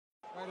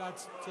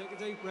lads, take a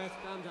deep breath,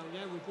 calm down,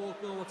 yeah? We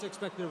both know what's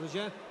expected of us,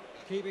 yeah?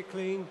 Keep it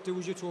clean, do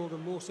as you're told,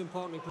 and most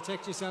importantly,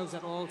 protect yourselves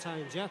at all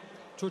times, yeah?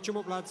 Touch them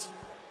up, lads.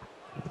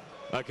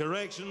 A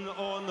correction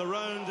on the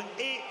round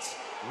 8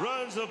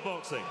 rounds of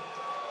boxing.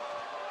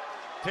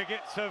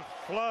 Tickets have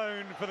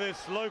flown for this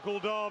local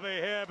derby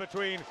here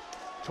between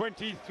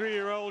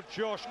 23-year-old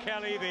Josh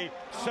Kelly, the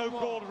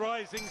so-called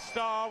rising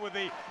star with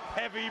the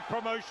heavy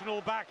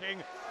promotional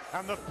backing,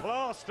 and the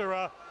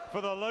plasterer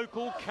for the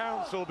local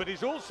council, but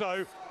he's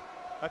also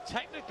a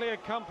technically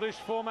accomplished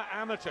former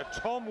amateur,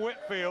 Tom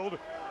Whitfield,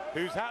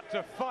 who's had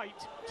to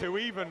fight to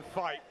even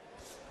fight.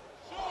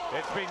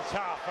 It's been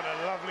tough and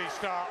a lovely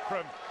start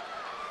from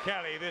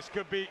Kelly. This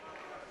could be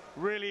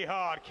really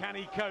hard. Can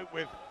he cope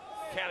with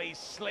Kelly's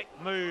slick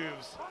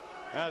moves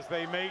as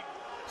they meet?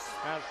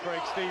 As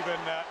Craig Stephen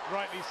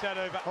rightly said,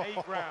 over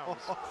 8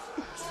 rounds.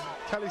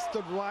 Kelly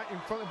stood right in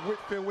front of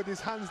Whitfield with his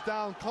hands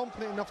down,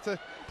 confident enough to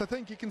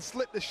think he can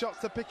slip the shots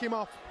to pick him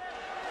off.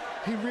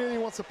 He really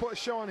wants to put a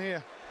show on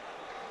here.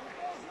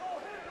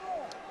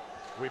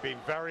 We've been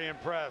very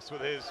impressed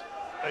with his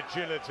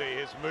agility,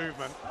 his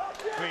movement,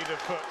 fleet of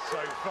foot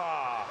so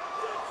far.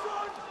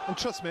 And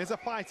trust me, as a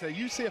fighter,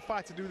 you see a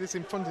fighter do this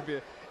in front of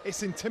you,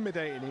 it's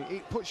intimidating.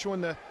 It puts you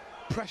under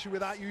pressure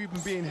without you even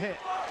being hit.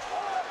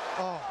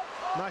 Oh,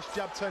 nice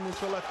jab turned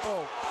into a left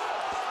hook.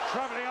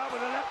 Travelling up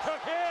with a left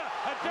hook here,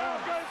 and down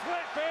goes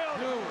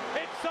Whitfield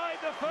inside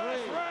the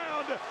first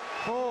round.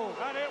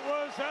 And it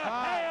was a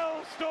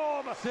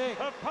hailstorm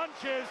of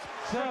punches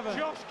from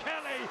Josh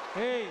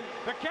Kelly.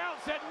 The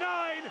count's at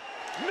 9,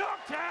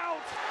 knocked out.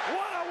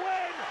 What a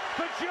win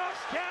for Josh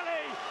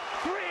Kelly.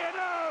 3-0,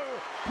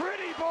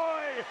 pretty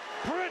boy,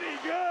 pretty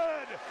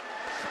good.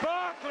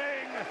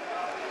 Sparkling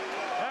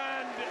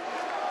and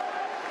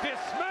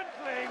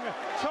dismantling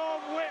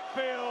Tom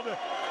Whitfield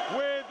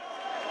with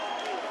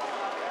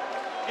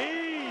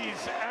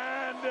ease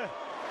and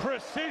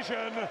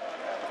precision,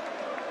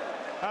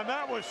 and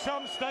that was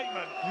some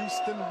statement.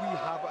 Houston, we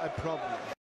have a problem.